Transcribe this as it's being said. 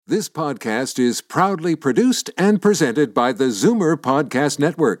This podcast is proudly produced and presented by the Zoomer Podcast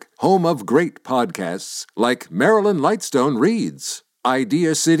Network, home of great podcasts like Marilyn Lightstone Reads,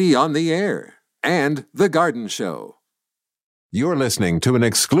 Idea City on the Air, and The Garden Show. You're listening to an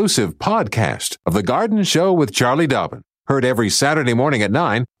exclusive podcast of The Garden Show with Charlie Dobbin, heard every Saturday morning at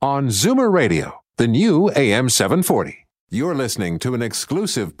 9 on Zoomer Radio, the new AM 740. You're listening to an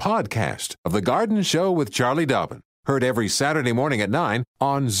exclusive podcast of The Garden Show with Charlie Dobbin, heard every Saturday morning at 9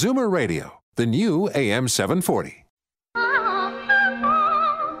 on Zoomer Radio, the new AM 740.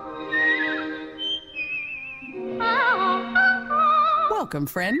 Welcome,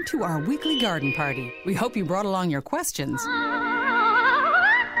 friend, to our weekly garden party. We hope you brought along your questions,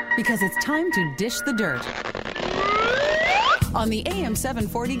 because it's time to dish the dirt on the AM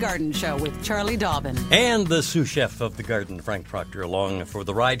 740 Garden Show with Charlie Dobbin. And the sous chef of the garden, Frank Proctor, along for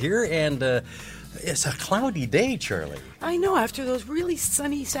the ride here. And it's a cloudy day, Charlie. I know, after those really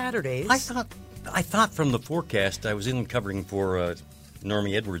sunny Saturdays. I thought from the forecast, I was in covering for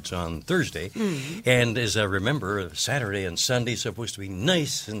Normie Edwards on Thursday. Mm-hmm. And as I remember, Saturday and Sunday supposed to be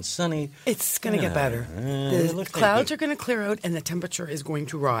nice and sunny. It's going to get better. The clouds are going to clear out and the temperature is going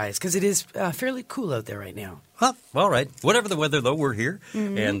to rise because it is fairly cool out there right now. Well, all right. Whatever the weather, though, we're here.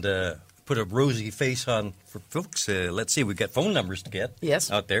 Mm-hmm. And put a rosy face on for folks. Let's see, we've got phone numbers to get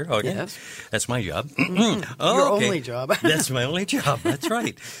out there. Okay. Yes. That's my job. Your only job. That's my only job. That's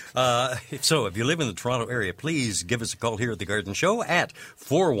right. So if you live in the Toronto area, please give us a call here at The Garden Show at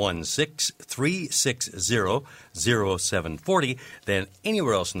 416-360-0740. Then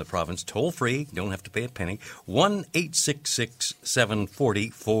anywhere else in the province, toll free, don't have to pay a penny,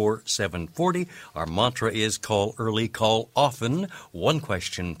 1-866-740-4740. Our mantra is call early, call often, one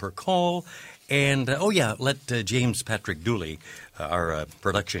question per call. And, let James Patrick Dooley, our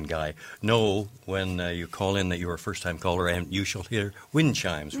production guy, know when you call in that you're a first-time caller, and you shall hear wind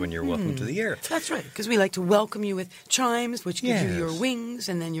chimes when you're welcome to the air. That's right, because we like to welcome you with chimes, which gives you your wings,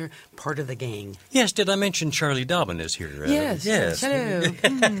 and then you're part of the gang. Yes, did I mention Charlie Dobbin is here? Yes. Hello.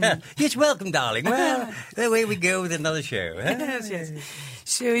 Yes, welcome, darling. Well, away we go with another show. Huh? Yes.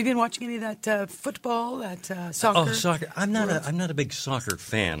 So, have you been watching any of that football, that soccer? Oh, soccer. I'm not a big soccer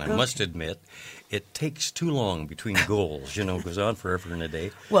fan, I must admit. It takes too long between goals, it goes on forever and a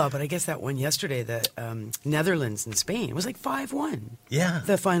day. Well, but I guess that one yesterday, the Netherlands and Spain, it was like 5-1. Yeah.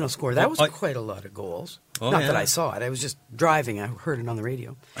 The final score. That was quite a lot of goals. Not that I saw it. I was just driving. I heard it on the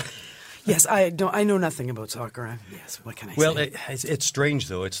radio. Yes, I know nothing about soccer. Yes, what can I say? Well, it's strange,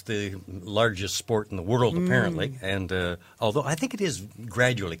 though. It's the largest sport in the world, apparently. And although I think it is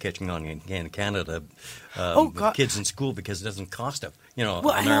gradually catching on in Canada, with kids in school, because it doesn't cost an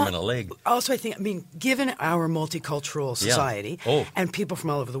arm and a leg. Also, given our multicultural society and people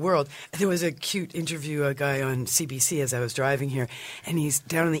from all over the world, there was a cute interview, a guy on CBC as I was driving here, and he's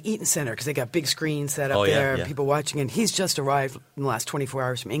down in the Eaton Centre because they got big screens set up there and people watching, and he's just arrived in the last 24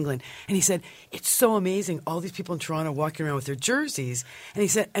 hours from England. And he said, it's so amazing, all these people in Toronto walking around with their jerseys. And he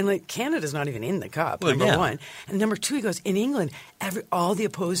said, and Canada's not even in the cup, number one. And number two, he goes, in England, all the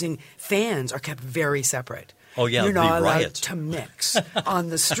opposing fans are kept very separate. Oh, yeah, you're not allowed riots to mix on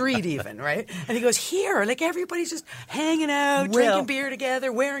the street even, right? And he goes, here, everybody's just hanging out, drinking beer together,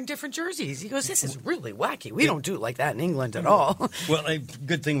 wearing different jerseys. He goes, this is really wacky. We don't do it like that in England at all. Well, a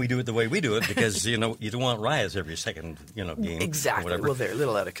good thing we do it the way we do it, because, you don't want riots every second, game. Exactly. Well, they're a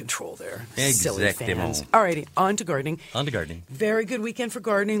little out of control there. Silly Exactement. fans. All righty, on to gardening. Very good weekend for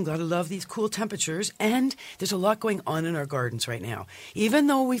gardening. Gotta love these cool temperatures. And there's a lot going on in our gardens right now. Even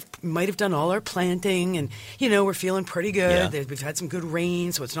though we might have done all our planting and, we're feeling pretty good. Yeah. We've had some good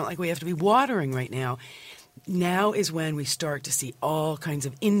rain, so it's not like we have to be watering right now. Now is when we start to see all kinds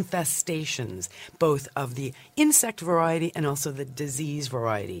of infestations, both of the insect variety and also the disease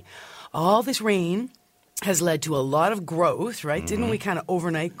variety. All this rain has led to a lot of growth, right? Mm-hmm. Didn't we kind of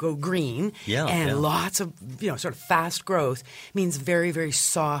overnight go green? Yeah. And lots of, sort of fast growth means very, very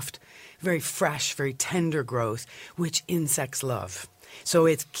soft, very fresh, very tender growth, which insects love. So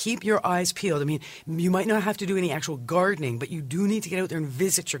it's keep your eyes peeled. You might not have to do any actual gardening, but you do need to get out there and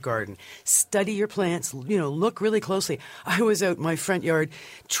visit your garden. Study your plants, look really closely. I was out in my front yard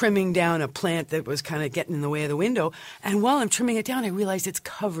trimming down a plant that was kind of getting in the way of the window. And while I'm trimming it down, I realized it's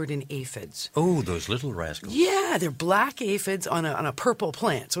covered in aphids. Oh, those little rascals. Yeah, they're black aphids on a purple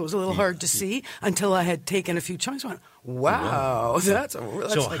plant. So it was a little hard to see until I had taken a few chunks. I went, Wow, that's so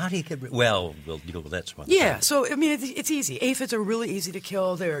like, how do you get rid? Well, we'll deal with that some other yeah, time. so, I mean, it's easy. Aphids are really easy to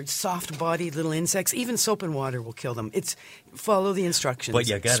kill. They're soft-bodied little insects. Even soap and water will kill them. Follow the instructions. But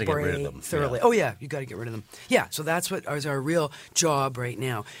you got to get rid of Spray them. thoroughly. Yeah. Oh, yeah, you got to get rid of them. Yeah, so that's what is our real job right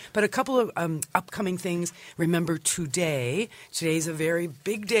now. But a couple of upcoming things. Remember, today's a very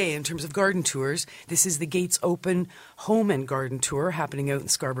big day in terms of garden tours. This is the Gates Open Home and Garden Tour happening out in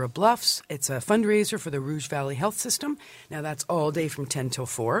Scarborough Bluffs. It's a fundraiser for the Rouge Valley Health System. Now, that's all day from 10 till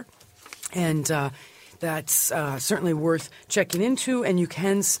 4. And that's certainly worth checking into. And you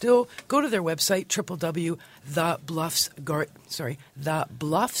can still go to their website,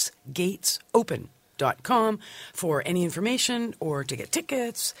 thebluffsgatesopen.com for any information or to get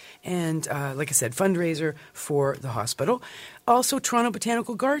tickets. And like I said, fundraiser for the hospital. Also, Toronto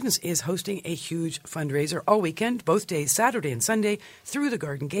Botanical Gardens is hosting a huge fundraiser all weekend, both days, Saturday and Sunday, through the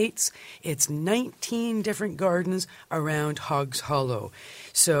garden gates. It's 19 different gardens around Hogs Hollow.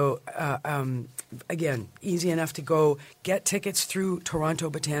 So, again, easy enough to go get tickets through Toronto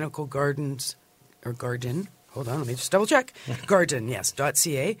Botanical Gardens, or Garden. Hold on, let me just double check. Garden, yes,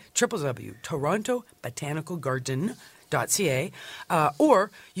 .ca, www.torontobotanicalgarden.ca,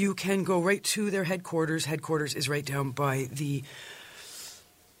 or you can go right to their headquarters. Headquarters is right down by the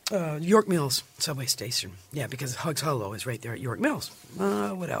York Mills subway station. Yeah, because Hogs Hollow is right there at York Mills.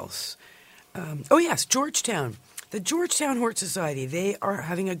 What else? Oh, yes, Georgetown. The Georgetown Hort Society, they are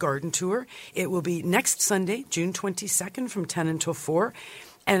having a garden tour. It will be next Sunday, June 22nd from 10 until 4.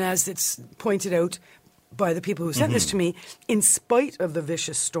 And as it's pointed out by the people who sent this to me, in spite of the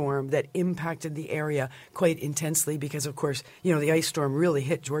vicious storm that impacted the area quite intensely because, of course, the ice storm really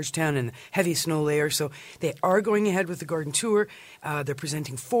hit Georgetown and heavy snow layers. So they are going ahead with the garden tour. They're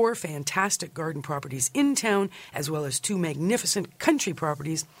presenting 4 fantastic garden properties in town, as well as 2 magnificent country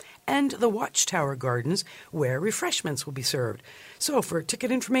properties and the Watchtower Gardens, where refreshments will be served. So for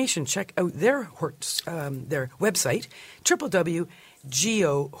ticket information, check out their website,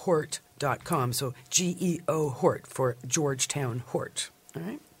 www.geohort.com. So G-E-O Hort for Georgetown Hort. All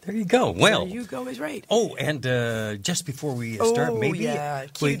right? There you go. Well, there you go is right. Oh, and just before we start, maybe you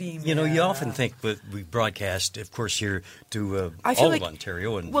often think that we broadcast, of course, here to all of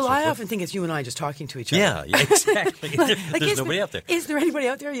Ontario, and well, so I forth. Often think it's you and I just talking to each other. Yeah, exactly. There's nobody out there. Is there anybody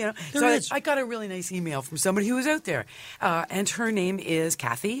out there? There is. I got a really nice email from somebody who was out there, and her name is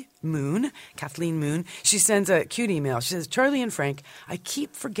Kathleen Moon. She sends a cute email. She says, "Charlie and Frank, I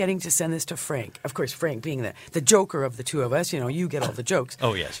keep forgetting to send this to Frank. Of course, Frank being the joker of the two of us. You get all the jokes.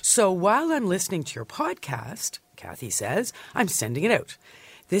 Oh yes. So while I'm listening to your podcast," Kathy says, "I'm sending it out.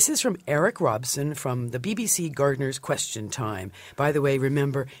 This is from Eric Robson from the BBC Gardener's Question Time. By the way,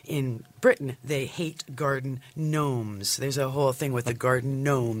 remember, in Britain, they hate garden gnomes. There's a whole thing with the garden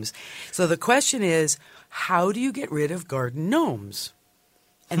gnomes. So the question is, how do you get rid of garden gnomes?"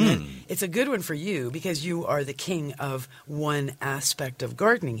 And then it's a good one for you because you are the king of one aspect of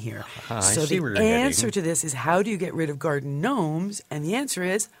gardening here. So the answer to this is, how do you get rid of garden gnomes? And the answer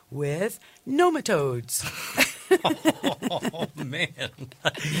is with nematodes. Oh, man.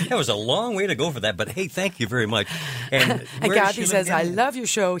 That was a long way to go for that, but hey, thank you very much. And Kathy says, "I love your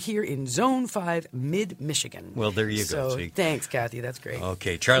show here in Zone 5, Mid-Michigan." Well, there you go. So thanks, Kathy. That's great.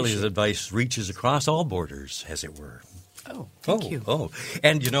 Okay, Charlie's advice reaches across all borders, as it were. Oh, thank you. Oh,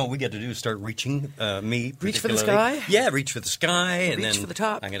 and we got to do is start reaching me. Reach for the sky? Yeah, reach for the sky. And reach then for the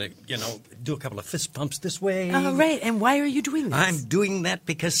top. I'm going to, do a couple of fist bumps this way. Oh, right. And why are you doing this? I'm doing that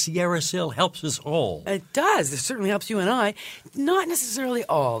because Sierra Sil helps us all. It does. It certainly helps you and I. Not necessarily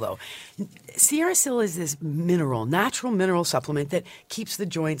all, though. Sierra Sil is this natural mineral supplement that keeps the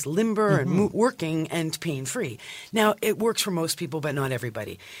joints limber and working and pain-free. Now, it works for most people, but not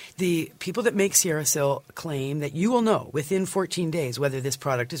everybody. The people that make Sierra Sil claim that you will know within 14 days whether this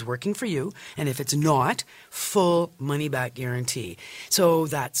product is working for you, and if it's not, full money-back guarantee. So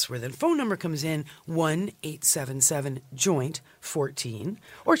that's where the phone number comes in, 1-877-JOINT-14,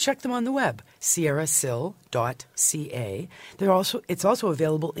 or check them on the web, sierrasil.ca. It's also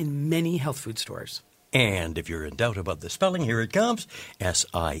available in many health food stores. And if you're in doubt about the spelling, here it comes,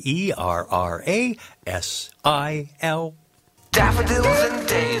 Sierrasil. Daffodils and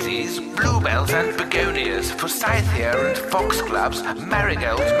daisies, bluebells and begonias, forsythia and foxgloves,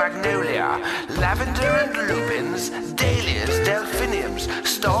 marigolds, magnolia, lavender and lupins, dahlias, delphiniums,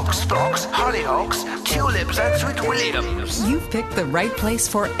 stalks foxglocks, hollyhocks, tulips and sweet williams. You've picked the right place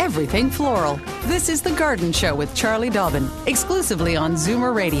for everything floral. This is The Garden Show with Charlie Dobbin, exclusively on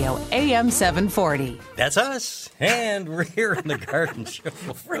Zoomer Radio, AM 740. That's us, and we're here in The Garden Show.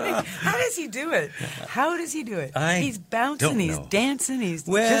 Frank, how does he do it? He's bouncing, don't he's know. dancing, he's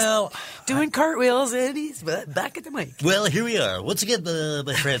Well, just doing cartwheels, and he's back at the mic. Well, here we are. Once again,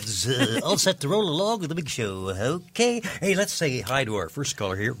 my friends, all set to roll along with the big show. Okay. Hey, let's say hi to our first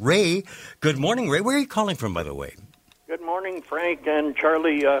caller here, Ray. Good morning, Ray. Where are you calling from, by the way? Good morning, Frank and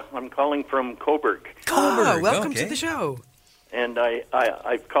Charlie. I'm calling from Coburg, Welcome okay. to the show. and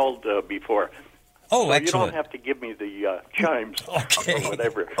I've called before. Oh, so excellent. You don't have to give me the chimes Okay. or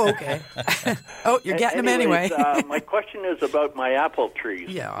whatever. Okay. Oh, you're getting them anyway. My question is about my apple trees.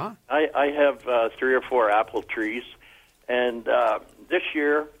 Yeah. I have 3 or 4 apple trees, and this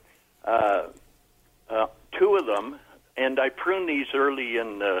year, 2 of them, and I pruned these early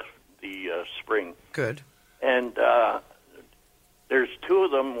in the spring. Good. And there's 2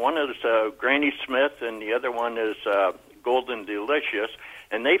 of them. One is Granny Smith, and the other one is Golden Delicious.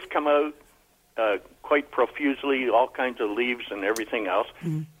 And they've come out quite profusely, all kinds of leaves and everything else.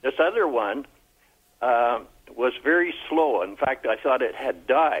 Mm-hmm. This other one was very slow. In fact, I thought it had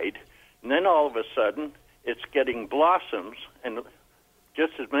died. And then all of a sudden, it's getting blossoms, and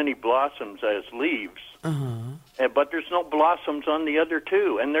just as many blossoms as leaves. Uh-huh. But there's no blossoms on the other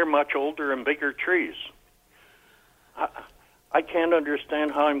 2, and they're much older and bigger trees. I can't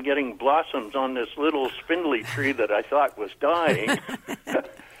understand how I'm getting blossoms on this little spindly tree that I thought was dying,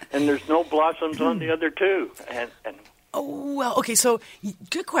 and there's no blossoms on the other 2. And Oh, well, okay, so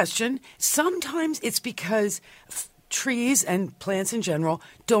good question. Sometimes it's because trees and plants in general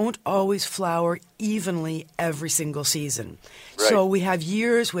don't always flower evenly every single season. Right. So we have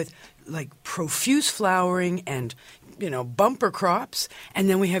years with like profuse flowering and, bumper crops, and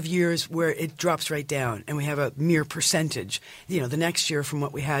then we have years where it drops right down and we have a mere percentage, the next year from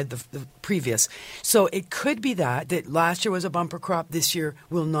what we had the previous. So it could be that last year was a bumper crop, this year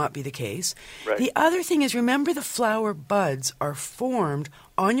will not be the case. Right. The other thing is, remember, the flower buds are formed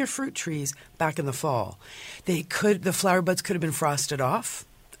on your fruit trees back in the fall. The flower buds could have been frosted off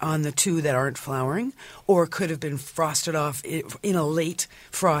on the 2 that aren't flowering, or could have been frosted off in a late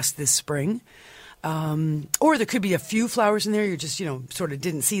frost this spring. Or there could be a few flowers in there, you just, sort of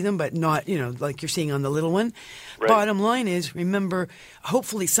didn't see them, but not, like you're seeing on the little one. Right. Bottom line is, remember,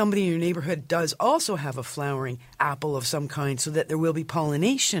 hopefully somebody in your neighborhood does also have a flowering apple of some kind, so that there will be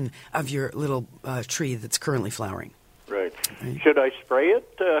pollination of your little tree that's currently flowering. Right. Should I spray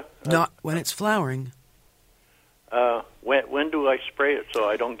it? Not when it's flowering. When do I spray it so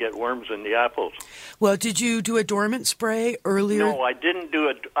I don't get worms in the apples? Well, did you do a dormant spray earlier? No, I didn't do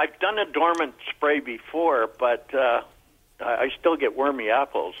it. I've done a dormant spray before, but I still get wormy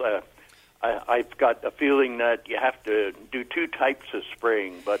apples. I've got a feeling that you have to do 2 types of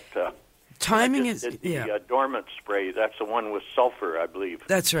spraying, but timing is the dormant spray. That's the one with sulfur, I believe.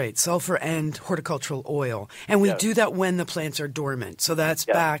 That's right, sulfur and horticultural oil. And we do that when the plants are dormant. So that's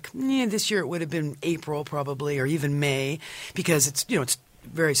back, this year it would have been April probably, or even May, because it's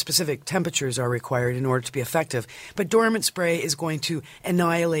very specific temperatures are required in order to be effective. But dormant spray is going to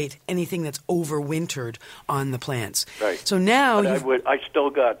annihilate anything that's overwintered on the plants. Right. So now I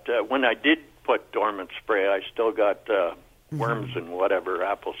still got, when I did put dormant spray, I still got worms and whatever,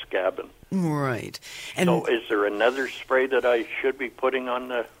 apple scab. Right. And so is there another spray that I should be putting on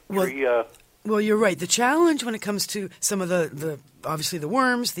the tree? Well, you're right. The challenge when it comes to some of the obviously the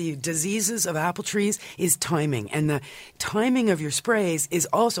worms, the diseases of apple trees, is timing. And the timing of your sprays is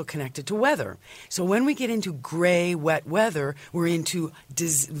also connected to weather. So when we get into gray, wet weather, we're into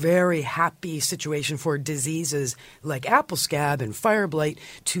very happy situation for diseases like apple scab and fire blight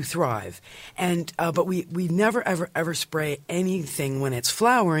to thrive. And but we never, ever spray anything when it's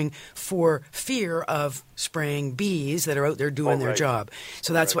flowering for fear of spraying bees that are out there doing their job.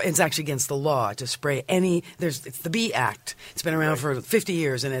 So that's why it's actually against the law to spray any. It's the Bee Act. It's been around for 50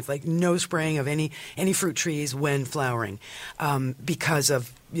 years, and it's like no spraying of any fruit trees when flowering because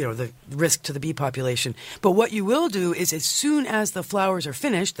of the risk to the bee population. But what you will do is, as soon as the flowers are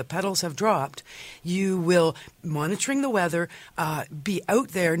finished, the petals have dropped, you will, monitoring the weather, be out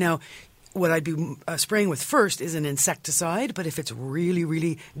there. Now, what I'd be spraying with first is an insecticide, but if it's really,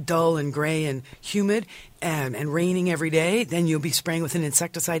 really dull and gray and humid and raining every day, then you'll be spraying with an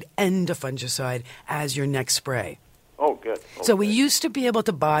insecticide and a fungicide as your next spray. Oh, good. good. Okay. So we used to be able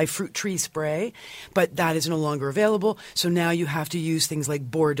to buy fruit tree spray, but that is no longer available. So now you have to use things like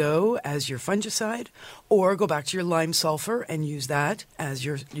Bordeaux as your fungicide, or go back to your lime sulfur and use that as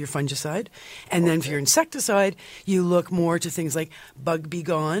your fungicide. And then for your insecticide, you look more to things like Bug Be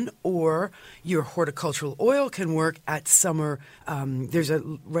Gone, or your horticultural oil can work at summer. There's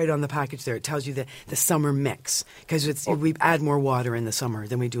right on the package there, it tells you the summer mix, because we add more water in the summer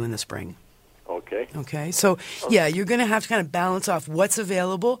than we do in the spring. Okay. So, yeah, you're going to have to kind of balance off what's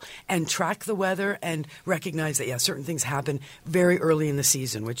available and track the weather and recognize that, certain things happen very early in the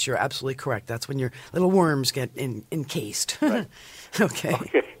season, which you're absolutely correct. That's when your little worms get encased. Right. Okay.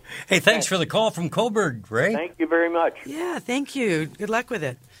 Hey, thanks for the call from Coburg, Ray. Thank you very much. Yeah, thank you. Good luck with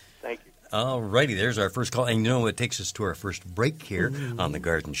it. Thank you. All righty, there's our first call. And it takes us to our first break here on The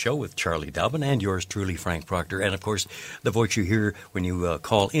Garden Show with Charlie Dobbin and yours truly, Frank Proctor. And, of course, the voice you hear when you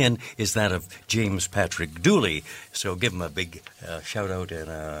call in is that of James Patrick Dooley. So give him a big shout-out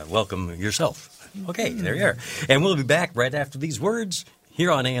and welcome yourself. Okay, there you are. And we'll be back right after these words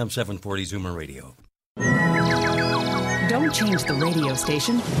here on AM 740 Zoomer Radio. Don't change the radio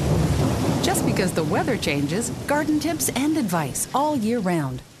station. Just because the weather changes, garden tips and advice all year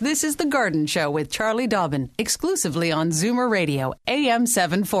round. This is The Garden Show with Charlie Dobbin, exclusively on Zoomer Radio, AM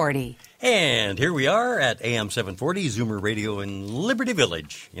 740. And here we are at AM 740, Zoomer Radio in Liberty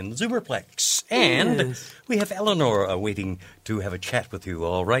Village, in the Zoomerplex. And we have Eleanor waiting to have a chat with you.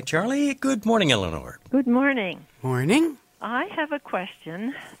 All right, Charlie? Good morning, Eleanor. Good morning. Morning. I have a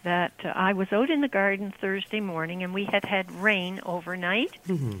question that I was out in the garden Thursday morning, and we had rain overnight.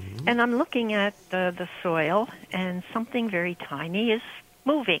 Mm-hmm. And I'm looking at the soil, and something very tiny is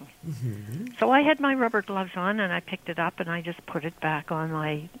moving. Mm-hmm. So I had my rubber gloves on, and I picked it up, and I just put it back on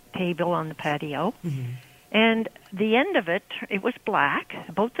my table on the patio. Mm-hmm. And the end of it was black,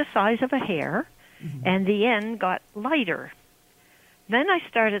 about the size of a hair, and the end got lighter. Then I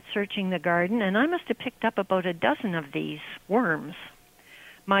started searching the garden, and I must have picked up about a dozen of these worms.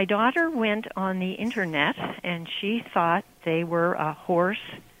 My daughter went on the internet, and she thought they were a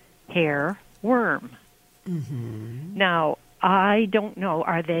horsehair worm. Mm-hmm. Now, I don't know,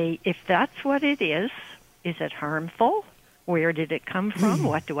 if that's what it is it harmful? Where did it come from?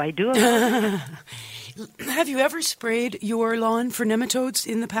 What do I do about it? Have you ever sprayed your lawn for nematodes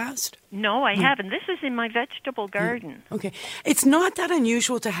in the past? No, I haven't. This is in my vegetable garden. Okay. It's not that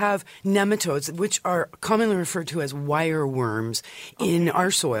unusual to have nematodes, which are commonly referred to as wire worms, in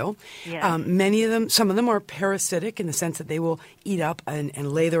our soil. Yeah. Many of them, some of them are parasitic in the sense that they will eat up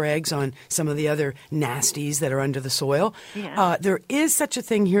and lay their eggs on some of the other nasties that are under the soil. Yeah. There is such a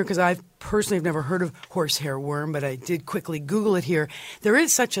thing here, because I've personally have never heard of horsehair worm, but I did quickly Google it here. There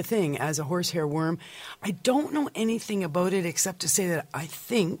is such a thing as a horsehair worm. I don't know anything about it except to say that I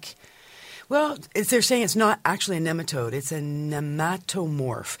think, they're saying it's not actually a nematode. It's a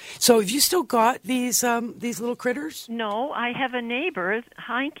nematomorph. So have you still got these little critters? No, I have a neighbor,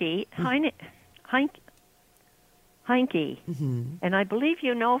 Heinke, and I believe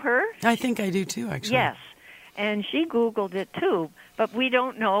you know her. I think I do too, actually. Yes. And she Googled it, too. But we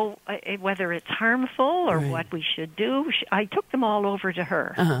don't know whether it's harmful or what we should do. I took them all over to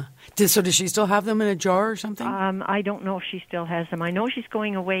her. Uh-huh. So does she still have them in a jar or something? I don't know if she still has them. I know she's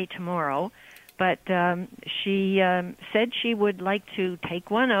going away tomorrow. But she said she would like to take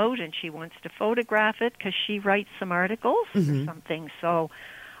one out, and she wants to photograph it because she writes some articles or something. So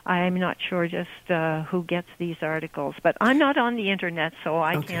I'm not sure just who gets these articles. But I'm not on the internet, so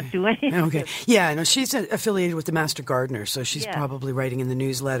I can't do anything. Okay. Yeah, no, she's affiliated with the Master Gardener, so she's probably writing in the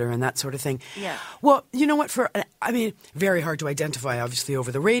newsletter and that sort of thing. Yeah. Well, you know what? Very hard to identify, obviously,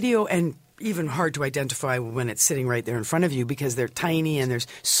 over the radio, and even hard to identify when it's sitting right there in front of you, because they're tiny and there's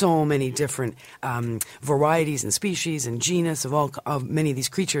so many different varieties and species and genus of many of these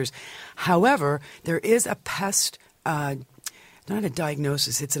creatures. However, there is a pest not a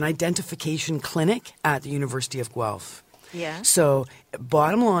diagnosis, it's an identification clinic at the University of Guelph. Yeah. So,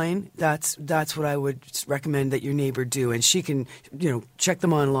 bottom line, that's what I would recommend that your neighbor do, and she can, check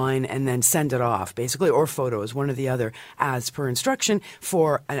them online and then send it off, basically, or photos, one or the other, as per instruction,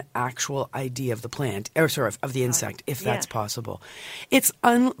 for an actual ID of the plant, of the insect, if that's possible. It's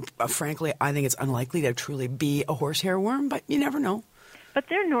frankly, I think it's unlikely to truly be a horsehair worm, but you never know. But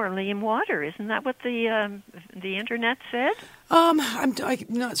they're normally in water, isn't that what the internet said? I'm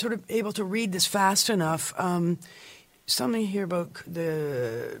not sort of able to read this fast enough. Something here about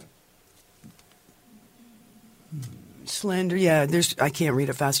the slender. Yeah, I can't read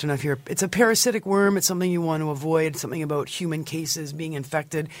it fast enough here. It's a parasitic worm. It's something you want to avoid. Something about human cases being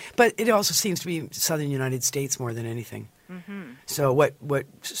infected. But it also seems to be southern United States more than anything. Mm-hmm. So what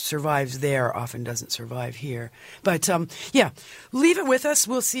survives there often doesn't survive here. But, leave it with us.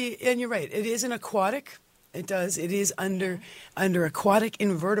 We'll see. And you're right. It is an aquatic. It does. It is under aquatic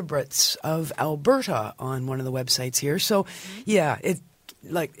invertebrates of Alberta on one of the websites here. So,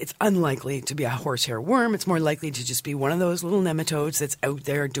 it's unlikely to be a horsehair worm. It's more likely to just be one of those little nematodes that's out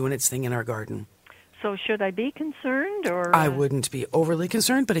there doing its thing in our garden. So should I be concerned, or? I wouldn't be overly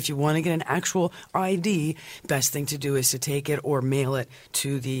concerned, but if you want to get an actual ID, best thing to do is to take it or mail it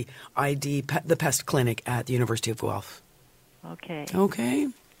to the the pest clinic at the University of Guelph. Okay. Okay.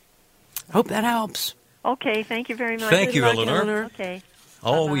 Hope that helps. Okay, thank you very much. Thank you, Eleanor. Okay.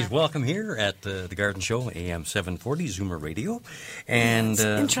 Always welcome here at the Garden Show, AM 740, Zoomer Radio. And it's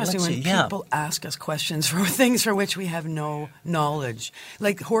interesting when people ask us questions for things for which we have no knowledge.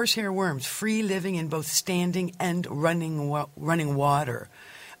 Like horsehair worms, free living in both standing and running water.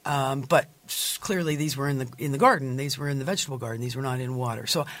 But clearly these were in the garden. These were in the vegetable garden. These were not in water.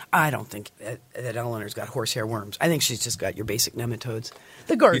 So I don't think that Eleanor's got horsehair worms. I think she's just got your basic nematodes.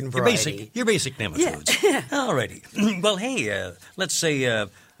 The garden variety. Your basic nematodes. Yeah. All righty. Well, hey, let's say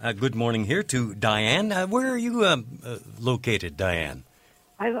good morning here to Diane. Where are you located, Diane?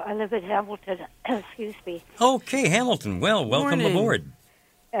 I live in Hamilton. Excuse me. Okay, Hamilton. Well, welcome aboard.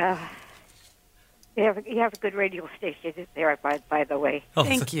 You have a good radio station there, by the way. Oh,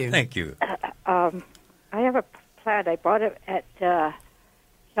 thank you. Thank you. I have a plant. I bought it at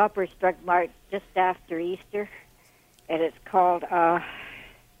Shoppers Drug Mart just after Easter, and it's called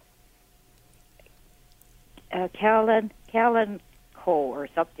Callan Co. or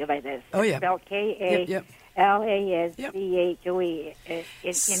something like this. Oh, yeah. Spelled K-A-L-A-N-C-H-O-E.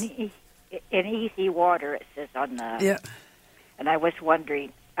 In easy water, it says on the... Yeah. And I was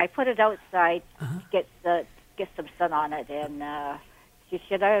wondering, I put it outside to get some sun on it, and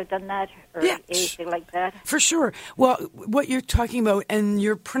should I have done that or anything like that? For sure. Well, what you're talking about, and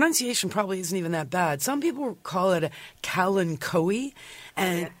your pronunciation probably isn't even that bad. Some people call it a kalanchoe,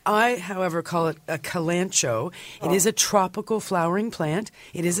 and I, however, call it a kalancho. It is a tropical flowering plant.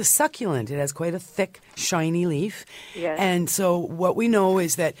 It is a succulent. It has quite a thick, shiny leaf. Yes. And so what we know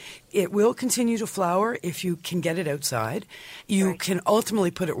is that it will continue to flower if you can get it outside. You can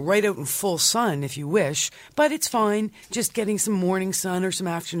ultimately put it right out in full sun if you wish, but it's fine just getting some morning sun or some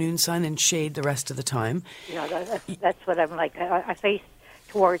afternoon sun and shade the rest of the time. Yeah, that's what I'm like. I face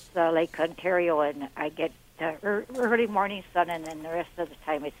towards Lake Ontario, and I get early morning sun, and then the rest of the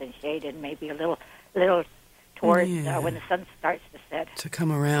time it's in shade, and maybe a little towards when the sun starts to set. To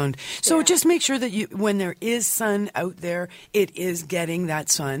come around. So just make sure that when there is sun out there, it is getting that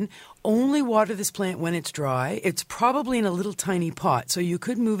sun. Only water this plant when it's dry. It's probably in a little tiny pot, so you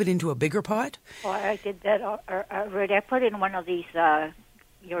could move it into a bigger pot. Well, I did that already. I put in one of these urns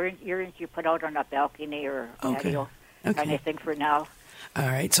you put out on a balcony or patio kind of thing for now. All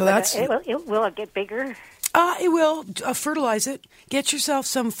right, so that's... Will it get bigger? It will. Fertilize it. Get yourself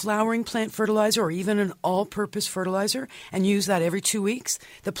some flowering plant fertilizer or even an all-purpose fertilizer and use that every 2 weeks.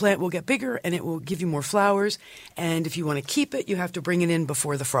 The plant will get bigger and it will give you more flowers. And if you want to keep it, you have to bring it in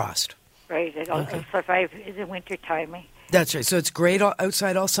before the frost. Right. It'll survive in the winter time. That's right. So it's great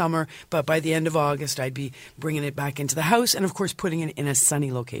outside all summer, but by the end of August, I'd be bringing it back into the house and, of course, putting it in a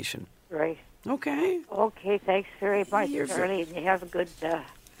sunny location. Right. Okay. Okay. Thanks very much, Charlie. And you have a good...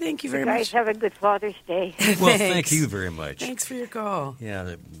 Thank you very much. You guys have a good Father's Day. Well, thank you very much. Thanks for your call.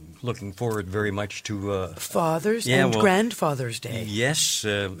 Yeah, looking forward very much to... Father's and Grandfather's Day. Yes,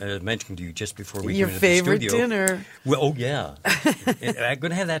 mentioned to you just before we your came into the studio. Your favorite dinner. Well, oh, yeah. I'm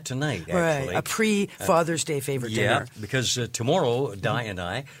going to have that tonight, actually. Right, a pre-Father's Day favorite dinner. Yeah, because tomorrow, Di and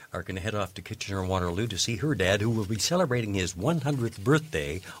I are going to head off to Kitchener-Waterloo to see her dad, who will be celebrating his 100th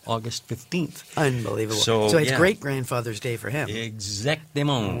birthday, August 15th. Unbelievable. So it's great-grandfather's Day for him.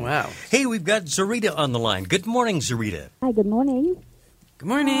 Exactement. Wow. Hey, we've got Zarita on the line. Good morning, Zarita. Hi, good morning. Good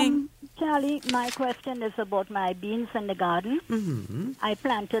morning. Charlie, my question is about my beans in the garden. Mm-hmm. I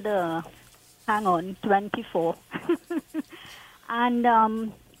planted 24.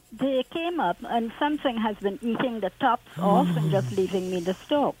 And they came up, and something has been eating the tops off and just leaving me the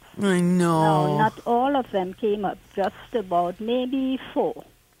stalks. I know. No, not all of them came up, just about maybe 4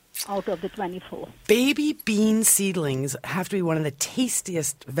 out of the 24. Baby bean seedlings have to be one of the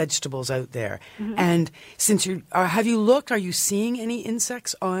tastiest vegetables out there. Mm-hmm. And since have you looked, are you seeing any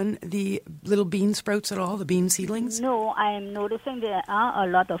insects on the little bean sprouts at all, the bean seedlings? No, I am noticing there are a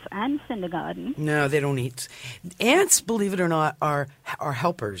lot of ants in the garden. No, they don't eat. Ants, believe it or not, are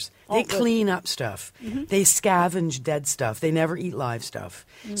helpers. They clean up stuff. Mm-hmm. They scavenge dead stuff. They never eat live stuff.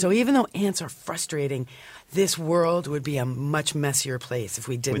 Mm-hmm. So even though ants are frustrating, this world would be a much messier place if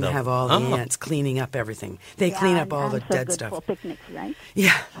we didn't have all the ants cleaning up everything. They clean up all the dead good stuff. For picnics, right?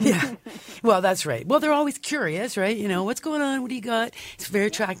 Yeah. Well, that's right. Well, they're always curious, right? What's going on? What do you got? It's very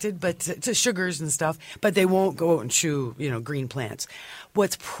attracted, but to sugars and stuff. But they won't go out and chew, green plants.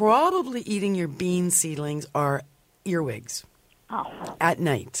 What's probably eating your bean seedlings are earwigs at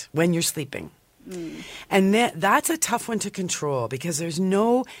night when you're sleeping. And that's a tough one to control because there's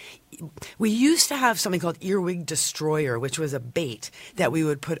we used to have something called earwig destroyer, which was a bait that we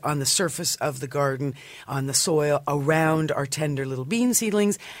would put on the surface of the garden, on the soil around our tender little bean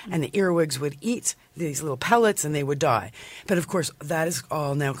seedlings, and the earwigs would eat these little pellets and they would die. But of course, that is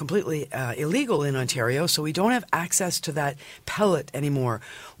all now completely illegal in Ontario, so we don't have access to that pellet anymore.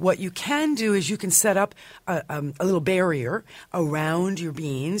 What you can do is you can set up a little barrier around your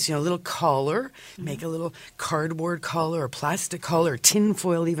beans, a little collar, make a little cardboard collar or plastic collar or tin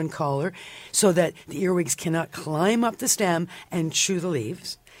foil even collar, so that the earwigs cannot climb up the stem and chew the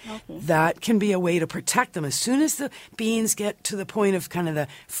leaves. Okay. That can be a way to protect them. As soon as the beans get to the point of kind of the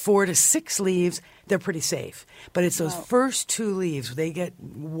 4 to 6 leaves, they're pretty safe. But it's those first 2 leaves, they get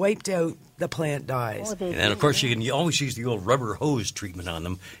wiped out, the plant dies. And then, of course, you always use the old rubber hose treatment on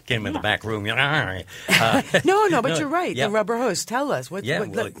them. Get them in the back room. No, but you're right. The rubber hose. Tell us. You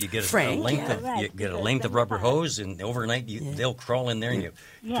get Frank, a length of rubber hose, and overnight they'll crawl in there and you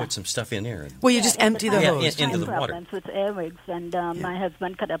put some stuff in there. Well, you just empty the hose. Into the water. With earwigs, and my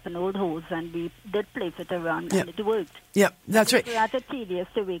husband cut up an old hose, and we did place it around, and it worked. Yep, that's right. It's rather tedious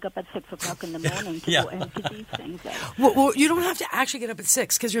to wake up at 6 o'clock in the morning to go empty these things out. Well, you don't have to actually get up at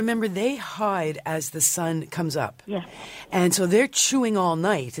 6, because remember, they hide as the sun comes up. Yeah. And so they're chewing all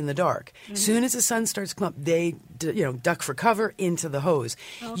night in the dark. As soon as the sun starts to come up, they duck for cover into the hose.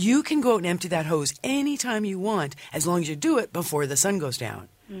 Okay. You can go out and empty that hose anytime you want, as long as you do it before the sun goes down.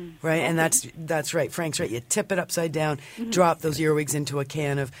 Right, and that's right. Frank's right. You tip it upside down, drop those earwigs into a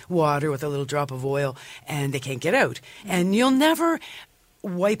can of water with a little drop of oil, and they can't get out. And you'll never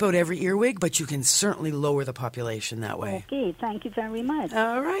wipe out every earwig, but you can certainly lower the population that way. Okay, thank you very much.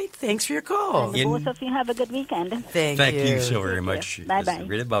 All right, thanks for your call. And both of you have a good weekend. Thank you so very much.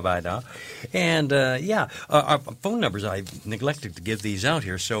 Bye-bye. Bye-bye now. And, our phone numbers, I neglected to give these out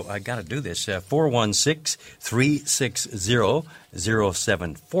here, so I got to do this.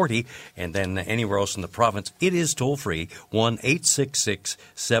 416-360-0740, and then anywhere else in the province, it is toll-free,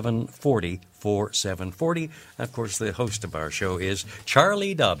 1-866-740-4740. Of course, the host of our show is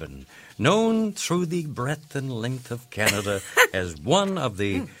Charlie Dobbin, known through the breadth and length of Canada as one of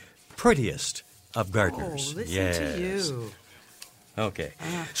the prettiest of gardeners. Listen to you. Okay.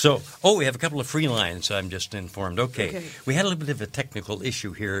 So, we have a couple of free lines, I'm just informed. Okay. We had a little bit of a technical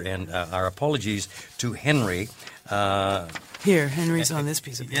issue here, and our apologies to Henry. Here, Henry's on this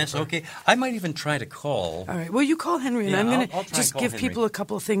piece of paper. Yes, okay. I might even try to call. All right. Well, you call Henry, and I'm going to just give people a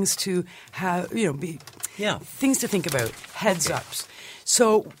couple of things to have, things to think about, heads-ups.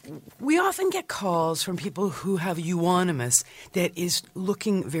 So we often get calls from people who have euonymus that is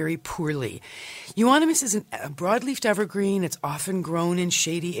looking very poorly. Euonymus is a broadleafed evergreen. It's often grown in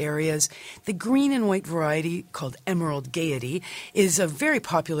shady areas. The green and white variety, called Emerald Gaiety, is a very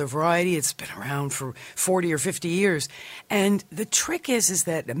popular variety. It's been around for 40 or 50 years. And the trick is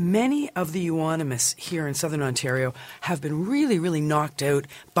that many of the euonymus here in southern Ontario have been really, really knocked out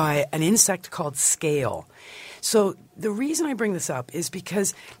by an insect called scale. So the reason I bring this up is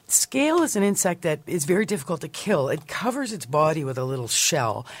because scale is an insect that is very difficult to kill. It covers its body with a little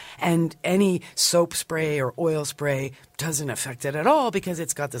shell, and any soap spray or oil spray doesn't affect it at all because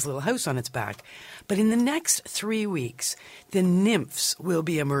it's got this little house on its back. But in the next 3 weeks, the nymphs will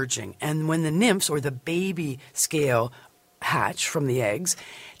be emerging. And when the nymphs, or the baby scale, hatch from the eggs,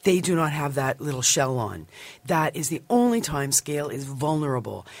 they do not have that little shell on. That is the only time scale is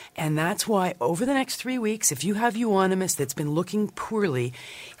vulnerable. And that's why over the next 3 weeks, if you have euonymus that's been looking poorly,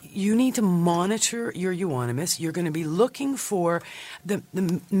 you need to monitor your euonymus. You're going to be looking for the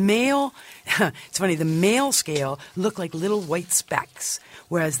male, it's funny, the male scale look like little white specks,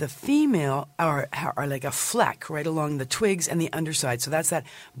 whereas the female are like a fleck right along the twigs and the underside. So that's that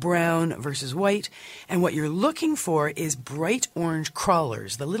brown versus white. And what you're looking for is bright orange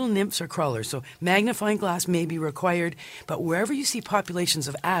crawlers. The little nymphs are crawlers. So magnifying glass may be required, but wherever you see populations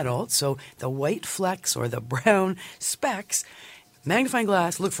of adults, so the white flecks or the brown specks, magnifying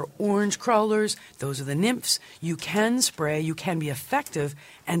glass, look for orange crawlers. Those are the nymphs. You can spray, you can be effective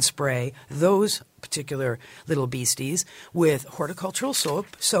and spray those particular little beasties with horticultural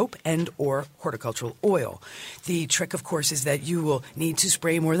soap and or horticultural oil. The trick, of course, is that you will need to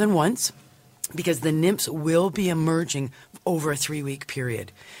spray more than once. because the nymphs will be emerging over a 3-week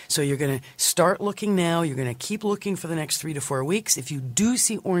period. So you're going to start looking now. You're going to keep looking for the next 3 to 4 weeks. If you do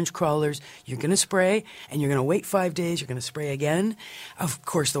see orange crawlers, you're going to spray, and you're going to wait 5 days. You're going to spray again. Of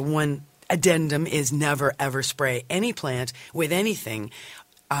course, the one addendum is never, ever spray any plant with anything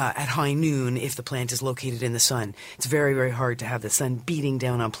at high noon if the plant is located in the sun. It's very, very hard to have the sun beating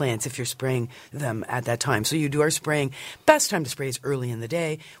down on plants if you're spraying them at that time. So you do our spraying. Best time to spray is early in the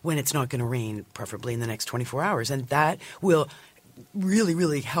day when it's not going to rain, preferably in the next 24 hours. And that will really,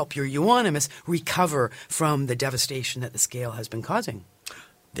 really help your euonymus recover from the devastation that the scale has been causing.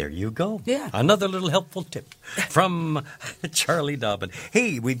 There you go. Yeah. Another little helpful tip from Charlie Dobbin.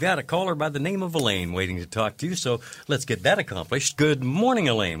 Hey, we've got a caller by the name of Elaine waiting to talk to you, so let's get that accomplished. Good morning,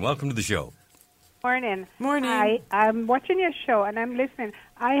 Elaine. Welcome to the show. Morning. Morning. I'm watching your show and I'm listening.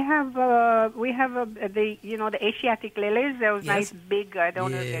 We have the Asiatic lilies. Those nice big. I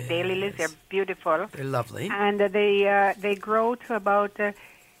don't know. They're daylilies. They're beautiful. They're lovely. And they grow to about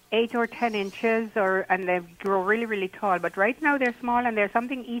 8 or 10 inches, and they grow really, really tall. But right now they're small, and there's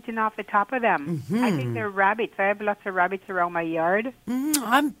something eating off the top of them. Mm-hmm. I think they're rabbits. I have lots of rabbits around my yard.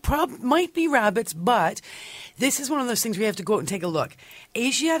 Might be rabbits, but this is one of those things we have to go out and take a look.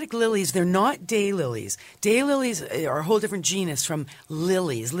 Asiatic lilies, they're not daylilies. Daylilies are a whole different genus from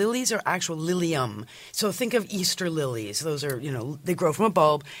lilies. Lilies are actual lilium. So think of Easter lilies. Those are, they grow from a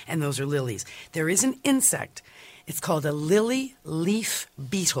bulb, and those are lilies. There is an insect. It's called a lily leaf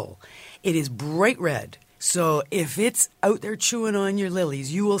beetle. It is bright red. So if it's out there chewing on your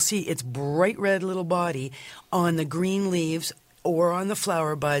lilies, you will see its bright red little body on the green leaves or on the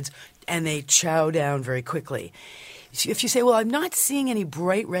flower buds, and they chow down very quickly. If you say, well, I'm not seeing any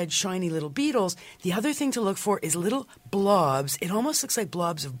bright red, shiny little beetles, the other thing to look for is little blobs. It almost looks like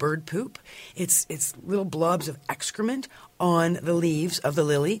blobs of bird poop. It's little blobs of excrement on the leaves of the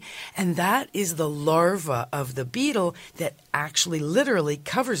lily, and that is the larva of the beetle that actually literally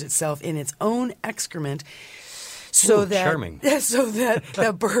covers itself in its own excrement. So that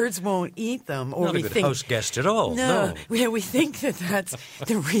the birds won't eat them. Or Not a good house guest at all. No. We think that that's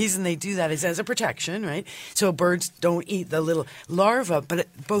the reason they do that is as a protection, right? So birds don't eat the little larva, but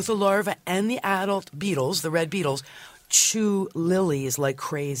both the larva and the adult beetles, the red beetles, chew lilies like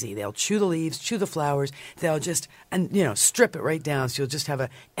crazy. They'll chew the leaves, chew the flowers. They'll just strip it right down, so you'll just have an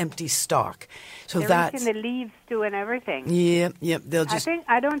empty stalk. So they're eating the leaves too and everything. Yep. They'll just.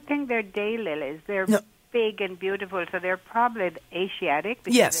 I don't think they're daylilies. They're big and beautiful, so they're probably Asiatic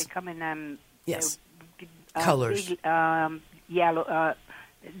because they come in colors, big,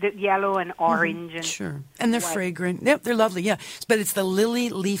 yellow and orange and sure, and they're fragrant. Yep, they're lovely. Yeah, but it's the lily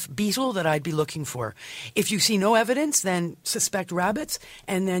leaf beetle that I'd be looking for. If you see no evidence, then suspect rabbits,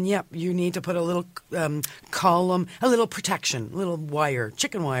 and then you need to put a little column, a little protection, a little wire,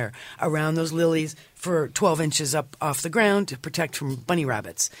 chicken wire around those lilies for 12 inches up off the ground to protect from bunny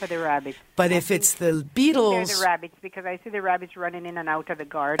rabbits. For the rabbits. But if it's the beetles... They're the rabbits, because I see the rabbits running in and out of the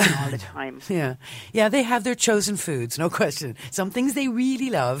garden all the time. Yeah, they have their chosen foods, no question. Some things they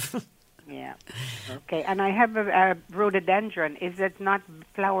really love. Yeah. Okay, and I have a rhododendron. Is it not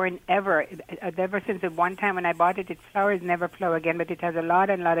flowering ever? Ever since the one time when I bought it, its flowers never flower again, but it has a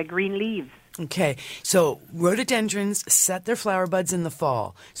lot of green leaves. Okay, so rhododendrons set their flower buds in the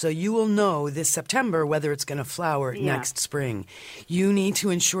fall. So you will know this September whether it's going to flower next spring. You need to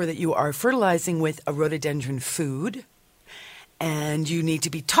ensure that you are fertilizing with a rhododendron food. And you need to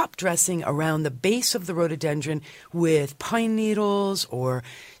be top dressing around the base of the rhododendron with pine needles or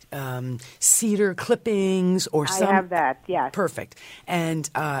cedar clippings or some. I have that, yes. Perfect. And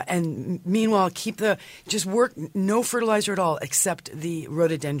meanwhile, just work no fertilizer at all except the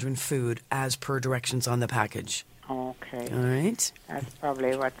rhododendron food as per directions on the package. Okay. All right. That's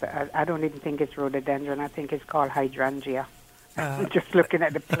probably what I don't even think it's rhododendron. I think it's called hydrangea. I'm just looking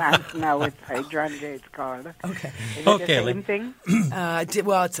at the plants now. It's hydrangea. It's called. Okay. Is it the same thing?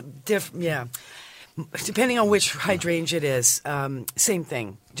 Well, it's different. Yeah. Depending on which hydrangea it is, same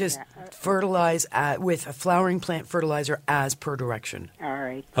thing. Just fertilize with a flowering plant fertilizer as per direction. All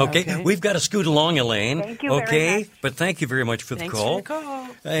right. Okay. We've got to scoot along, Elaine. Thank you very much. But thank you very much for the call. Thanks for the call.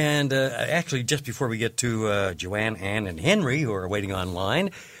 And actually, just before we get to Joanne, Ann, and Henry, who are waiting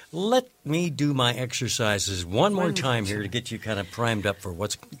online, let me do my exercises one more time here to get you kind of primed up for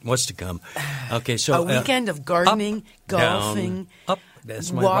what's to come. Okay, so a weekend of gardening, golfing, down, up.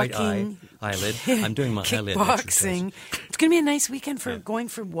 That's my walking, right eyelid. I'm doing my eyelid exercise. Kickboxing, going to be a nice weekend for going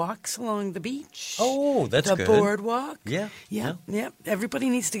for walks along the beach. Oh, that's the good. The boardwalk. Yeah. Everybody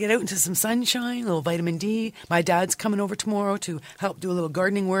needs to get out into some sunshine, a little vitamin D. My dad's coming over tomorrow to help do a little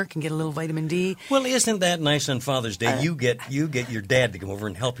gardening work and get a little vitamin D. Well, isn't that nice on Father's Day? You get your dad to come over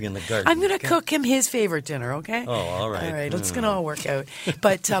and help you in the garden. I'm going to cook him his favorite dinner, okay? Oh, all right. All right, it's going to all work out.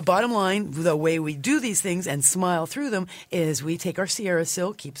 But bottom line, the way we do these things and smile through them is we take our Sierra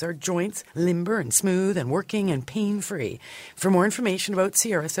Sil, keeps our joints limber and smooth and working and pain-free. For more information about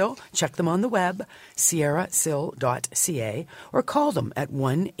Sierra Sil, check them on the web, sierrasil.ca, or call them at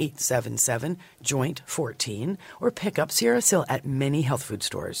 1-877-JOINT-14, or pick up Sierra Sil at many health food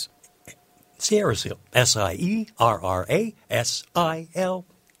stores. Sierra Sil, SIERRASIL.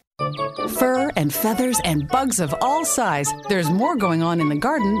 Fur and feathers and bugs of all size. There's more going on in the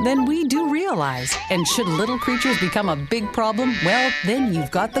garden than we do realize. And should little creatures become a big problem, well, then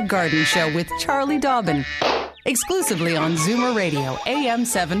you've got The Garden Show with Charlie Dobbin. Exclusively on Zoomer Radio, AM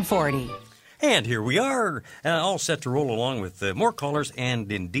 740. And here we are, all set to roll along with more callers,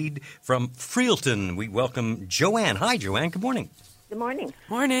 and indeed from Freelton, we welcome Joanne. Hi, Joanne. Good morning. Good morning.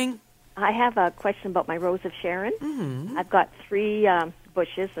 Morning. I have a question about my Rose of Sharon. Mm-hmm. I've got 3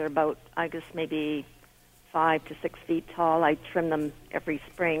 bushes. They're about, I guess, maybe 5 to 6 feet tall. I trim them every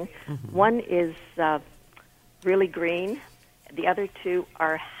spring. Mm-hmm. One is really green. The other 2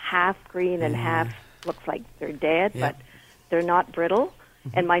 are half green and half looks like they're dead, but they're not brittle.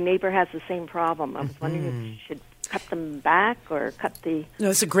 Mm-hmm. And my neighbor has the same problem. I was wondering if you should cut them back or cut the... No,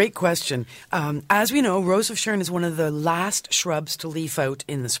 it's a great question. As we know, Rose of Sharon is one of the last shrubs to leaf out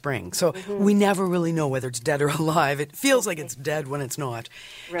in the spring. So we never really know whether it's dead or alive. It feels like it's dead when it's not.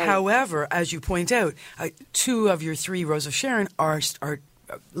 Right. However, as you point out, 2 of your 3 Rose of Sharon are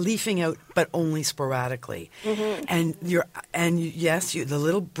leafing out, but only sporadically. Mm-hmm. And yes, the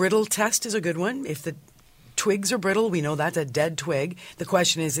little brittle test is a good one. If the twigs are brittle, we know that's a dead twig. The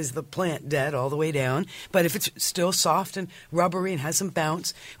question is the plant dead all the way down? But if it's still soft and rubbery and has some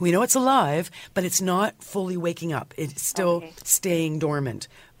bounce, we know it's alive, but it's not fully waking up. It's still staying dormant.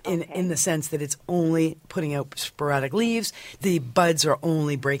 In the sense that it's only putting out sporadic leaves. The buds are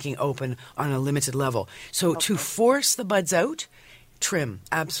only breaking open on a limited level. So to force the buds out, trim,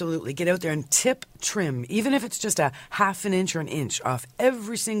 absolutely. Get out there and tip trim, even if it's just a half an inch or an inch off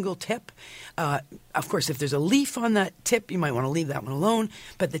every single tip. Of course, if there's a leaf on that tip, you might want to leave that one alone.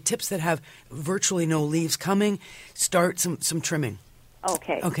 But the tips that have virtually no leaves coming, start some trimming.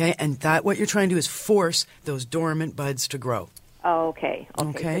 Okay, and what you're trying to do is force those dormant buds to grow. Okay.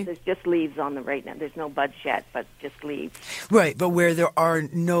 So there's just leaves on them right now. There's no buds yet, but just leaves. Right, but where there are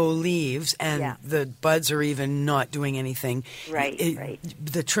no leaves and the buds are even not doing anything, right.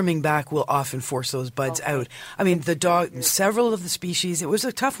 The trimming back will often force those buds out. I mean, several of the species, it was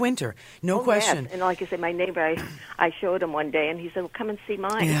a tough winter, no question. Yes. And like I said, my neighbor, I showed him one day, and he said, well, come and see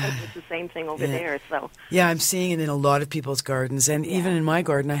mine. Yeah. It's the same thing over there. So yeah, I'm seeing it in a lot of people's gardens, and even in my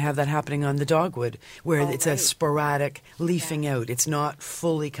garden, I have that happening on the dogwood, where it's a sporadic leafing out. It's not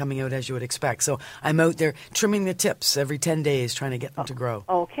fully coming out as you would expect. So I'm out there trimming the tips every 10 days, trying to get them to grow.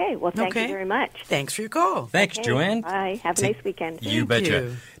 Okay. Well, thank you very much. Thanks for your call. Thanks, Joanne. Bye. Have a nice weekend. You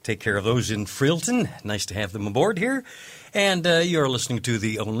betcha. Take care of those in Freelton. Nice to have them aboard here. And you're listening to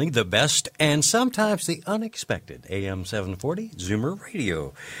the only, the best, and sometimes the unexpected AM 740 Zoomer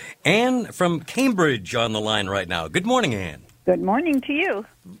Radio. Anne from Cambridge on the line right now. Good morning, Anne. Good morning to you.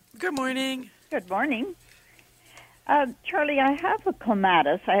 Good morning. Good morning. Charlie, I have a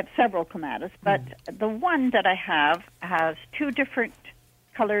clematis. I have several clematis, but the one that I have has 2 different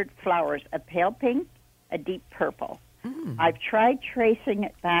colored flowers, a pale pink, a deep purple. I've tried tracing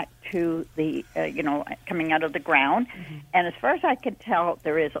it back to the, coming out of the ground, and as far as I can tell,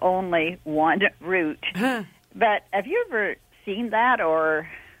 there is only one root. But have you ever seen that, or?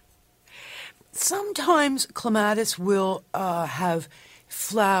 Sometimes clematis will have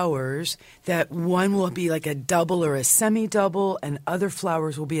flowers that one will be like a double or a semi-double, and other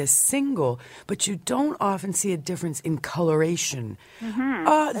flowers will be a single, but you don't often see a difference in coloration.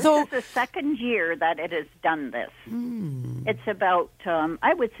 This is the second year that it has done this. It's about,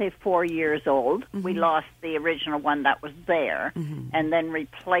 I would say, 4 years old. We lost the original one that was there and then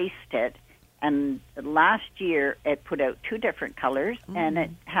replaced it. And last year, it put out 2 different colors, and it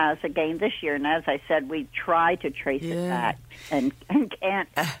has again this year. And as I said, we try to trace it back and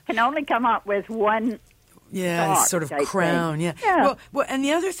can only come up with one. Yeah, stalk, sort of I crown. think. Yeah. Well, and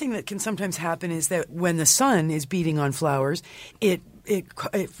the other thing that can sometimes happen is that when the sun is beating on flowers, it it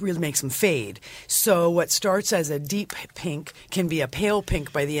really makes them fade. So what starts as a deep pink can be a pale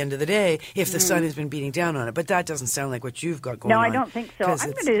pink by the end of the day if the sun has been beating down on it. But that doesn't sound like what you've got going on. No, I don't think so.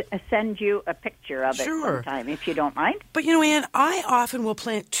 I'm going to send you a picture of it sometime, if you don't mind. But, Ann, I often will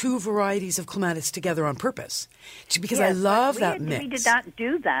plant 2 varieties of clematis together on purpose because I love that mix. We did not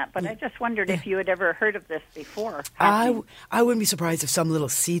do that, but I just wondered if you had ever heard of this before. I wouldn't be surprised if some little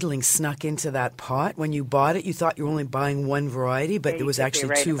seedling snuck into that pot. When you bought it, you thought you were only buying one variety, but there was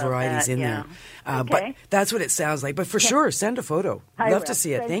actually 2 varieties in there. But that's what it sounds like. But for sure, send a photo. Love to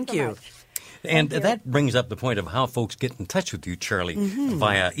see it. Thank you. And that brings up the point of how folks get in touch with you, Charlie,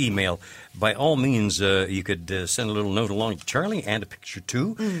 via email. By all means, you could send a little note along to Charlie and a picture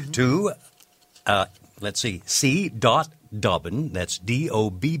too to, let's see, c.dobbin, that's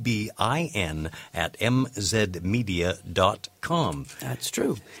Dobbin, at mzmedia.com. That's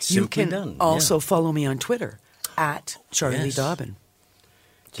true. Simply you can done. also follow me on Twitter, at Charlie Dobbin.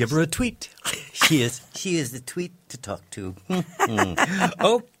 Give her a tweet. She is the tweet to talk to.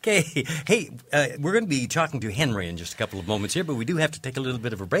 Okay. Hey, we're going to be talking to Henry in just a couple of moments here, but we do have to take a little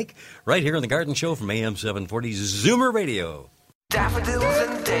bit of a break right here on The Garden Show from AM 740 Zoomer Radio. Daffodils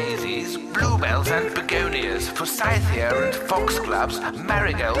and daisies, bluebells and begonias, forsythia and foxgloves,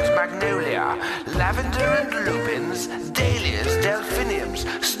 marigolds, magnolia, lavender and lupins, dahlias, delphiniums,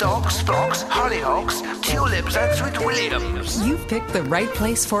 stalks, phlox, hollyhocks, tulips and sweet williams. You've picked the right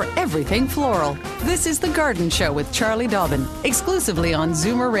place for everything floral. This is The Garden Show with Charlie Dobbin, exclusively on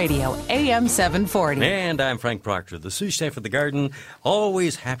Zoomer Radio, AM 740. And I'm Frank Proctor, the sous chef of The Garden,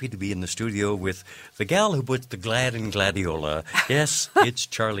 always happy to be in the studio with the gal who puts the glad in gladiola. Yes, it's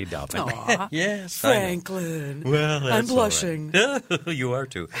Charlie Dobbin. Yes, Franklin. Well, I'm blushing. Right. You are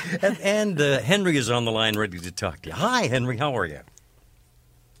too. And Henry is on the line ready to talk to you. Hi, Henry. How are you?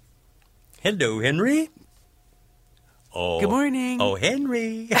 Hello, Henry. Oh, good morning. Oh,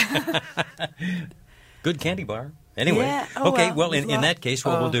 Henry. Good candy bar. Anyway, yeah. Okay. Well, in that case,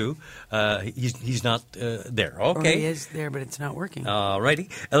 what we'll do, he's not there. Okay, or he is there, but it's not working. All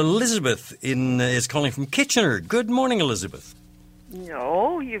righty. Elizabeth is calling from Kitchener. Good morning, Elizabeth.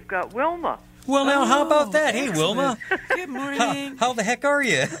 No, you've got Wilma. Well, now, how about that? Hey, Wilma. Good morning. How the heck are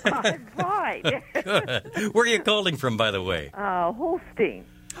you? I'm fine. Good. Where are you calling from, by the way? Holstein.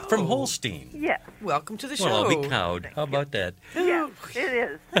 From Holstein? Yes. Welcome to the show. Well, I'll be cowed. How about that? Yeah, it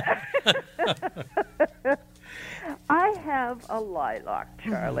is. I have a lilac,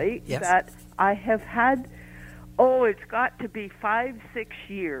 Charlie, that I have had, it's got to be 5-6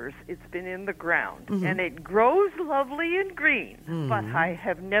 years it's been in the ground. And it grows lovely and green, but I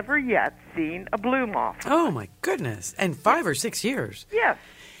have never yet seen a bloom off of it. Oh, my goodness. And 5 or 6 years? Yes.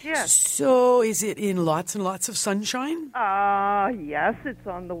 Yes. So is it in lots and lots of sunshine? Yes, it's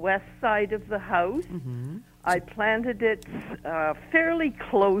on the west side of the house. I planted it fairly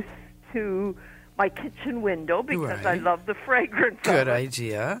close to my kitchen window because I love the fragrance of it. Good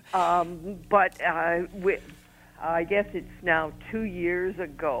idea. But I guess it's now 2 years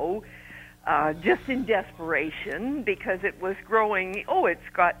ago, just in desperation, because it was growing, it's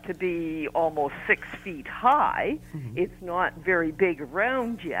got to be almost 6 feet high. It's not very big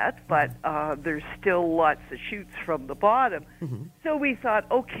around yet, but there's still lots of shoots from the bottom. So we thought,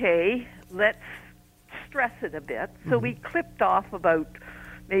 okay, let's stress it a bit. So we clipped off about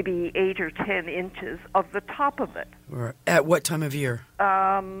maybe 8 or 10 inches of the top of it. At what time of year?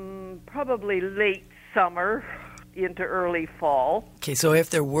 Probably late summer into early fall. Okay, so if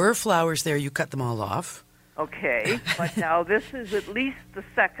there were flowers there, you cut them all off. Okay, but now this is at least the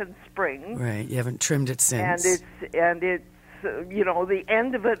second spring. Right, you haven't trimmed it since. And it's the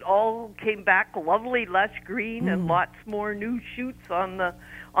end of it all came back lovely, lush green, and lots more new shoots on the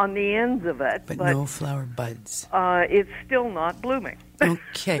ends of it. But no flower buds. It's still not blooming.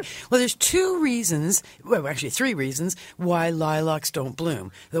 Okay. Well, there's 3 reasons why lilacs don't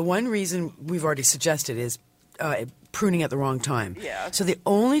bloom. The one reason we've already suggested is pruning at the wrong time. Yeah. So the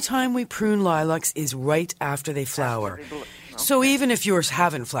only time we prune lilacs is right after they flower. So even if yours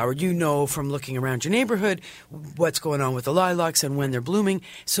haven't flowered, you know from looking around your neighborhood what's going on with the lilacs and when they're blooming.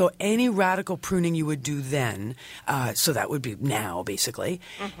 So any radical pruning you would do then, so that would be now, basically.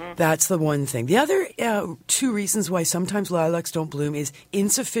 That's the one thing. The other 2 reasons why sometimes lilacs don't bloom is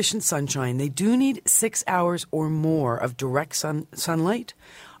insufficient sunshine. They do need 6 hours or more of direct sunlight.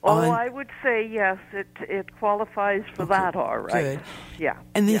 I would say yes. It qualifies for that, all right. Good. Yeah.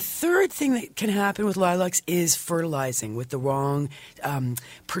 And the third thing that can happen with lilacs is fertilizing with the wrong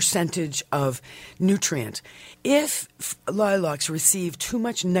percentage of nutrient. If lilacs receive too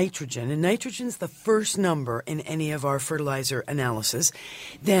much nitrogen, and nitrogen's the first number in any of our fertilizer analysis,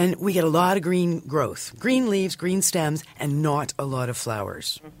 then we get a lot of green growth, green leaves, green stems, and not a lot of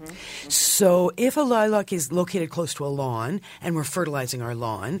flowers. So if a lilac is located close to a lawn and we're fertilizing our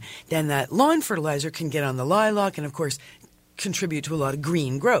lawn, then that lawn fertilizer can get on the lilac and, of course, contribute to a lot of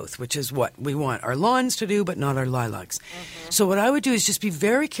green growth, which is what we want our lawns to do, but not our lilacs. So what I would do is just be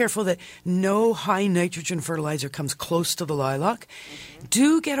very careful that no high nitrogen fertilizer comes close to the lilac.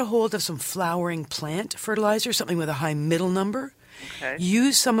 Do get a hold of some flowering plant fertilizer, something with a high middle number. Okay.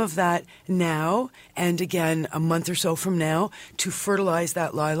 Use some of that now and again a month or so from now to fertilize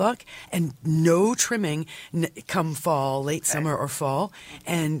that lilac, and no trimming come fall, late summer or fall,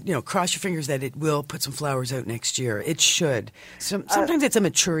 and cross your fingers that it will put some flowers out next year. It should. Sometimes it's a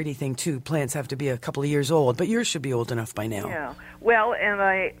maturity thing too. Plants have to be a couple of years old, but yours should be old enough by now. Yeah. Well,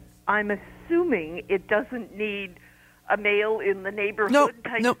 and I'm assuming it doesn't need a male in the neighborhood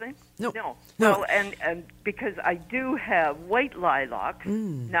type thing? No. Well, and because I do have white lilacs,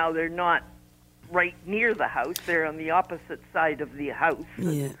 now they're not right near the house, they're on the opposite side of the house.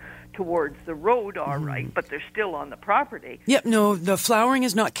 Towards the road, all right, but they're still on the property. Yep, no, the flowering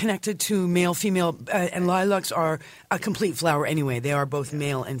is not connected to male, female, and lilacs are a complete flower anyway. They are both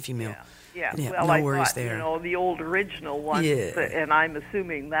male and female. Yeah, well, no I worries thought, there. The old original ones, and I'm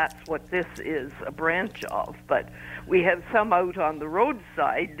assuming that's what this is a branch of. But we have some out on the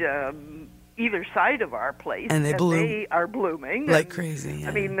roadside, either side of our place, and they bloom. They are blooming like crazy. Yeah.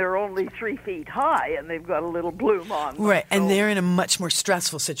 I mean, they're only 3 feet high, and they've got a little bloom on them. Right, and they're in a much more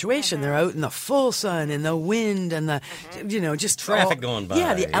stressful situation. They're out in the full sun and the wind and the, just traffic going by.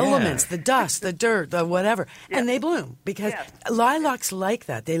 Yeah, the elements, the dust, the dirt, the whatever, and they bloom because lilacs like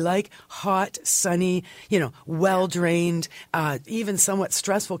that. They like hot, sunny, well drained, even somewhat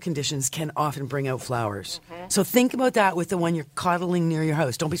stressful conditions can often bring out flowers. So think about that with the one you're coddling near your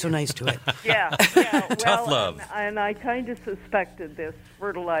house. Don't be so nice to it. Yeah. Tough love. And I kind of suspected this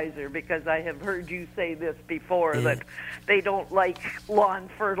fertilizer because I have heard you say this before, that they don't like lawn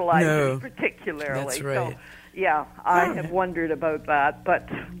fertilizers particularly. That's right. So, I have wondered about that, but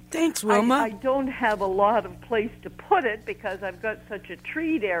thanks, Wilma. I don't have a lot of place to put it because I've got such a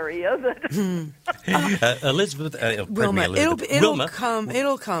treed area that. Elizabeth, Wilma, Wilma.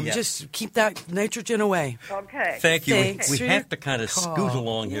 It'll come. Yeah. Just keep that nitrogen away. Okay. Thank you. Thanks. We have to kind of scoot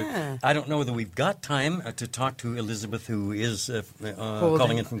along here. I don't know whether we've got time to talk to Elizabeth, who is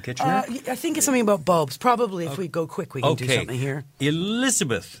calling in from Kitchener. I think it's something about bulbs. Probably if we go quick, we can do something here.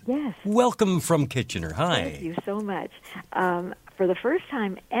 Elizabeth. Yes. Welcome from Kitchener. Hi. Thank you so much. For the first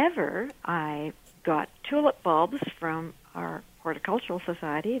time ever, I got tulip bulbs from our horticultural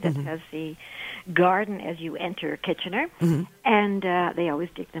society that has the garden as you enter Kitchener, and they always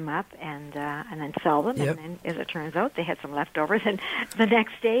dig them up and then sell them. And then, as it turns out, they had some leftovers. And the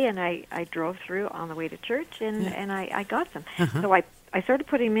next day, and I drove through on the way to church, and I got them. So I started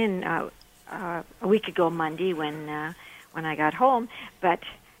putting them in a week ago Monday when I got home, but.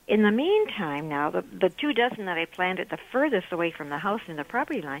 In the meantime, now, the 2 dozen that I planted the furthest away from the house in the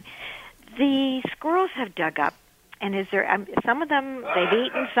property line, the squirrels have dug up, and some of them they've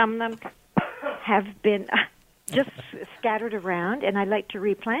eaten, some of them have been just scattered around, and I'd like to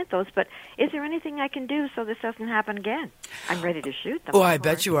replant those, but is there anything I can do so this doesn't happen again? I'm ready to shoot them. Oh, I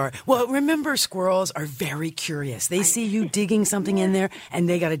bet you are. Well, remember, squirrels are very curious. They see you digging something in there, and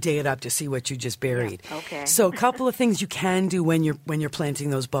they got to dig it up to see what you just buried. Yeah. Okay. So a couple of things you can do when you're planting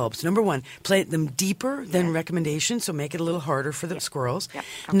those bulbs. Number 1, plant them deeper than recommendation, so make it a little harder for the squirrels. Yep.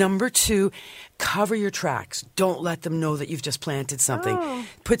 Okay. Number 2, cover your tracks. Don't let them know that you've just planted something.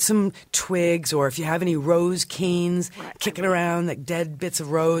 Put some twigs, or if you have any rose canes kicking around, like dead bits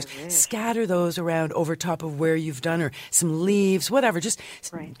of rose, scatter those around over top of where you've done, or some leaves, whatever. Just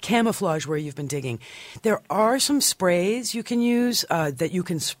camouflage where you've been digging. There are some sprays you can use that you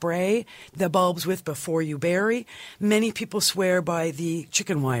can spray the bulbs with before you bury. Many people swear by the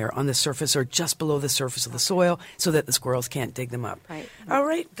chicken wire on the surface or just below the surface of the soil so that the squirrels can't dig them up. Right. All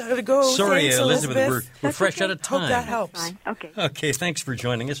right, gotta go. Sorry, Thanks, Elizabeth, we're fresh out of time. Hope that helps. Okay. Okay, thanks for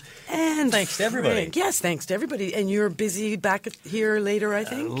joining us. And thanks to everybody. Yes, thanks to everybody. And you're busy back here later, I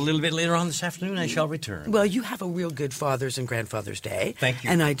think? A little bit later on this afternoon, I shall return. Well, you have a real good Father's and Grandfather's Day. Thank you.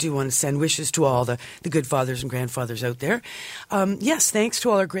 And I do want to send wishes to all the good fathers and grandfathers out there. Yes, thanks to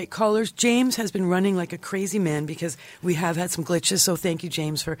all our great callers. James has been running like a crazy man because we have had some glitches, so thank you,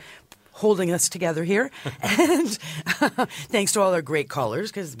 James, for holding us together here. And thanks to all our great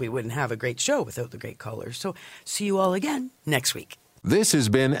callers, because we wouldn't have a great show without the great callers. So see you all again next week. This has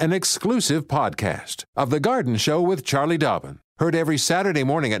been an exclusive podcast of The Garden Show with Charlie Dobbin. Heard every Saturday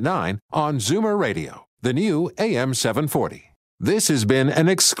morning at 9 on Zoomer Radio, the new AM 740. This has been an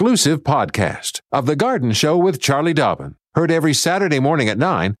exclusive podcast of The Garden Show with Charlie Dobbin. Heard every Saturday morning at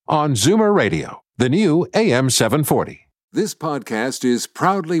 9 on Zoomer Radio, the new AM 740. This podcast is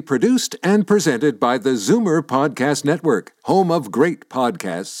proudly produced and presented by the Zoomer Podcast Network, home of great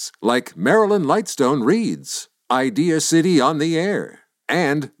podcasts like Marilyn Lightstone Reads, Idea City on the Air,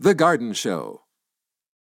 and The Garden Show.